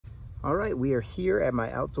All right, we are here at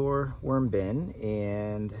my outdoor worm bin,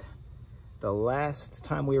 and the last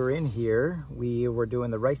time we were in here, we were doing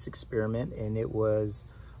the rice experiment, and it was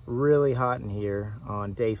really hot in here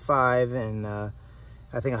on day 5, and I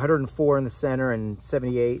think 104 in the center and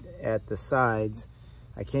 78 at the sides.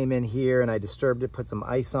 I came in here and I disturbed it, put some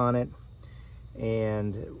ice on it,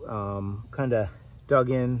 and kind of dug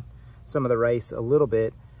in some of the rice a little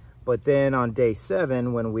bit. But then on day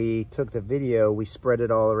 7, when we took the video, we spread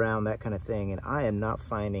it all around, that kind of thing, and I am not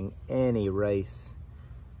finding any rice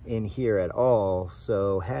in here at all.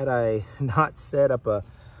 So had I not set up a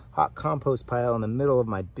hot compost pile in the middle of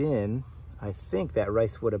my bin, I think that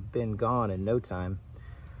rice would have been gone in no time.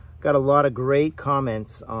 Got a lot of great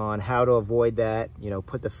comments on how to avoid that. You know,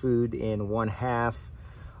 put the food in 1/2.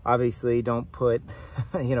 Obviously, don't put,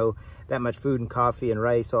 you know, that much food and coffee and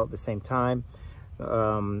rice all at the same time.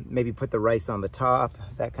 Maybe put the rice on the top,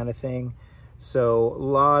 that kind of thing. So a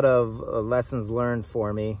lot of lessons learned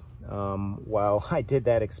for me while I did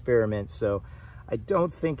that experiment. So I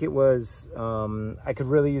don't think it was, I could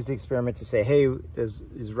really use the experiment to say, hey,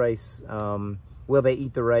 is rice, will they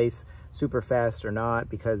eat the rice super fast or not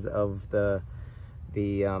because of the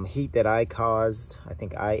heat that I caused. I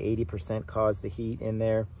think I 80% caused the heat in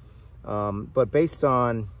there. But based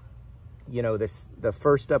on, you know, the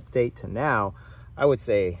first update to now, I would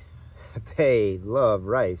say they love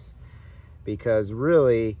rice, because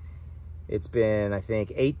really it's been, I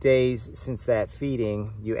think, 8 days since that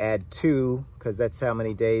feeding. You add 2, because that's how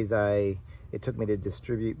many days it took me to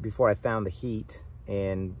distribute before I found the heat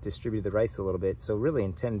and distribute the rice a little bit. So really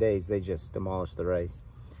in 10 days, they just demolished the rice.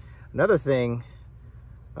 Another thing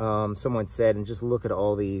someone said, and just look at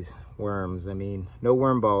all these worms. I mean, no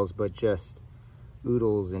worm balls, but just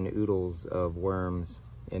oodles and oodles of worms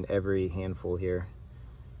in every handful here.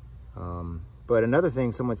 But another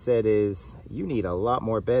thing someone said is you need a lot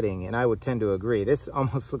more bedding, and I would tend to agree. This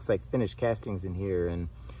almost looks like finished castings in here, and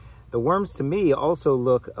the worms to me also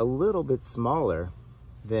look a little bit smaller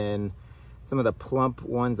than some of the plump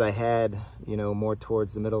ones I had, you know, more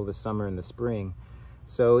towards the middle of the summer and the spring.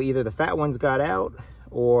 So either the fat ones got out,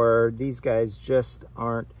 or these guys just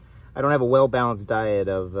aren't, I don't have a well-balanced diet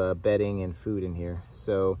of bedding and food in here.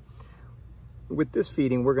 So with this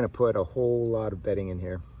feeding, we're gonna put a whole lot of bedding in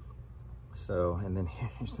here. So, and then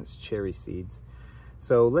here's some cherry seeds.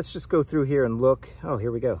 So let's just go through here and look. Oh,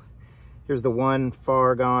 here we go. Here's the one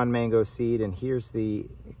far gone mango seed, and here's the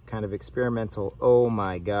kind of experimental. Oh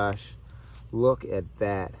my gosh, look at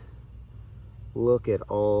that. Look at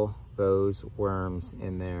all those worms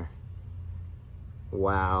in there.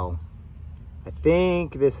 Wow. I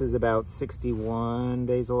think this is about 61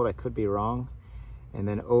 days old. I could be wrong. And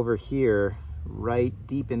then over here, right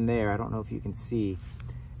deep in there, I don't know if you can see,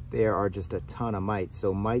 there are just a ton of mites.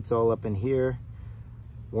 So mites all up in here,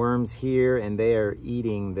 worms here, and they are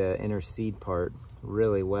eating the inner seed part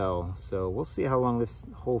really well. So we'll see how long this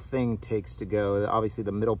whole thing takes to go. Obviously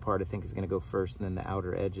the middle part I think is gonna go first, and then the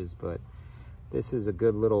outer edges, but this is a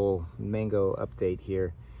good little mango update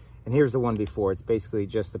here. And here's the one before. It's basically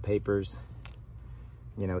just the papers,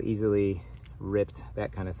 you know, easily ripped,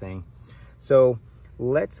 that kind of thing. So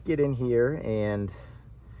let's get in here, and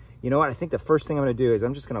you know what? I think the first thing I'm gonna do is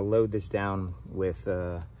I'm just gonna load this down with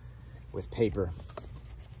paper.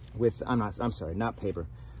 I'm sorry, not paper,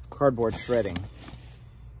 cardboard shredding.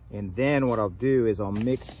 And then what I'll do is I'll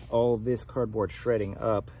mix all this cardboard shredding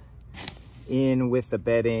up in with the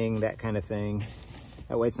bedding, that kind of thing.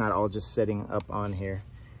 That way it's not all just sitting up on here.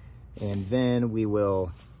 And then we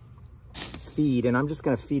will feed, and I'm just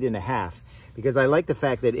gonna feed in 1/2, because I like the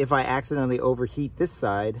fact that if I accidentally overheat this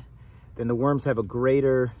side, then the worms have a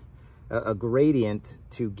gradient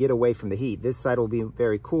to get away from the heat. This side will be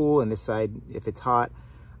very cool, and this side, if it's hot,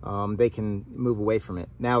 they can move away from it.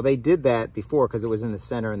 Now they did that before because it was in the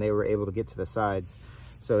center and they were able to get to the sides.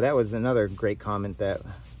 So that was another great comment that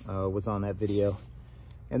was on that video.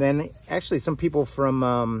 And then actually some people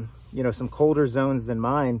from, you know, some colder zones than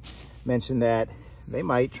mine mentioned that they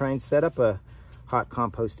might try and set up a hot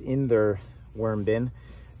compost in their worm bin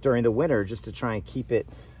during the winter just to try and keep it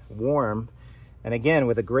warm. And again,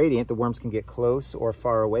 with a gradient, the worms can get close or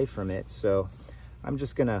far away from it. So I'm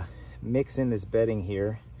just gonna mix in this bedding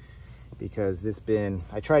here, because this bin,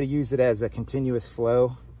 I try to use it as a continuous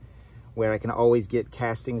flow where I can always get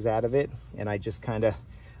castings out of it. And I just kind of,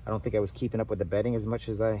 I don't think I was keeping up with the bedding as much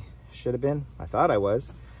as I should have been. I thought I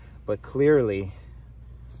was, but clearly,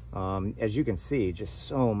 as you can see, just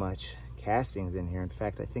so much castings in here. In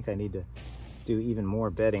fact, I think I need to do even more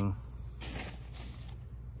bedding.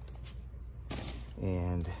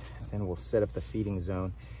 And then we'll set up the feeding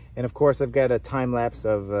zone. And of course, I've got a time lapse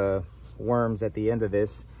of worms at the end of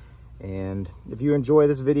this. And if you enjoy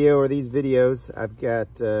this video or these videos, I've got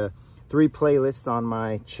 3 playlists on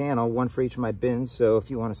my channel, one for each of my bins. So if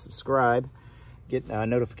you want to subscribe, get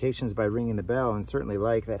notifications by ringing the bell, and certainly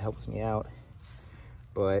like, that helps me out.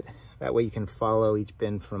 But that way you can follow each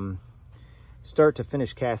bin from start to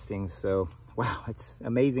finish castings. So wow, it's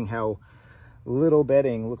amazing how little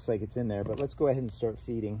bedding looks like it's in there. But let's go ahead and start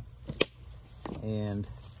feeding. And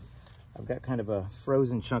I've got kind of a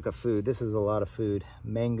frozen chunk of food. This is a lot of food.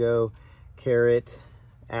 Mango, carrot,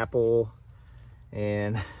 apple,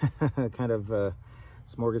 and kind of a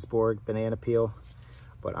smorgasbord, banana peel.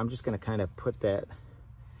 But I'm just gonna kind of put that,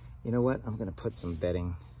 you know what? I'm gonna put some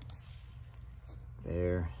bedding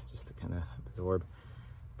there just to kind of absorb.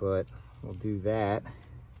 But we'll do that.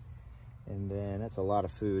 And then that's a lot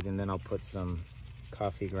of food. And then I'll put some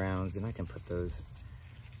coffee grounds, and I can put those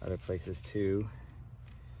other places too.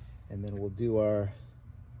 And then we'll do our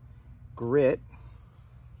grit.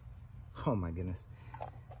 Oh my goodness.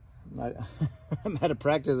 I'm out of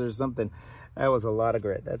practice or something. That was a lot of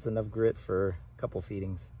grit. That's enough grit for a couple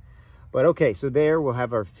feedings. But okay, so there we'll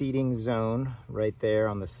have our feeding zone right there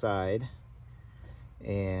on the side.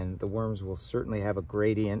 And the worms will certainly have a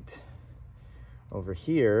gradient over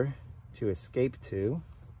here to escape to.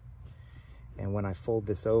 And when I fold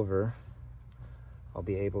this over, I'll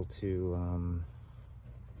be able to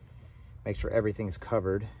make sure everything's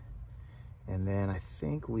covered. And then I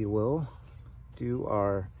think we will do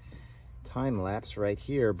our time lapse right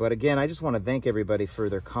here. But again, I just want to thank everybody for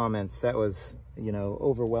their comments. That was, you know,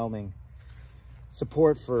 overwhelming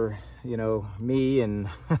support for, you know, me and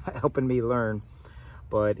helping me learn.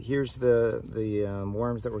 But here's the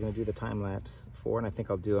worms that we're going to do the time lapse for, and I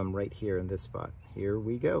think I'll do them right here in this spot. Here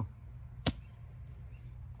we go.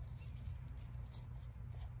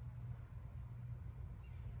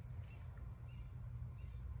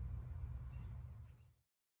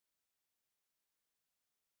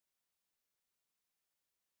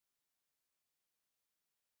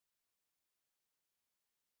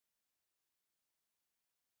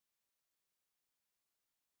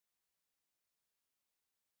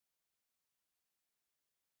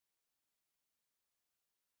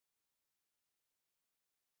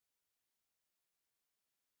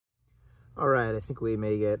 All right, I think we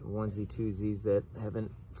may get onesie twosies that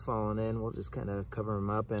haven't fallen in. We'll just kind of cover them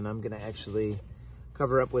up, and I'm gonna actually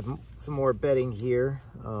cover up with some more bedding here.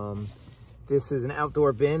 This is an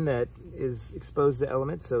outdoor bin that is exposed to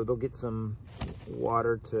elements, so they'll get some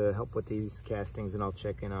water to help with these castings, and I'll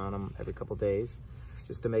check in on them every couple days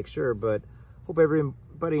just to make sure. But hope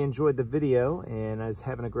everybody enjoyed the video and is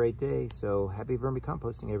having a great day. So happy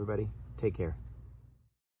vermicomposting, everybody. Take care.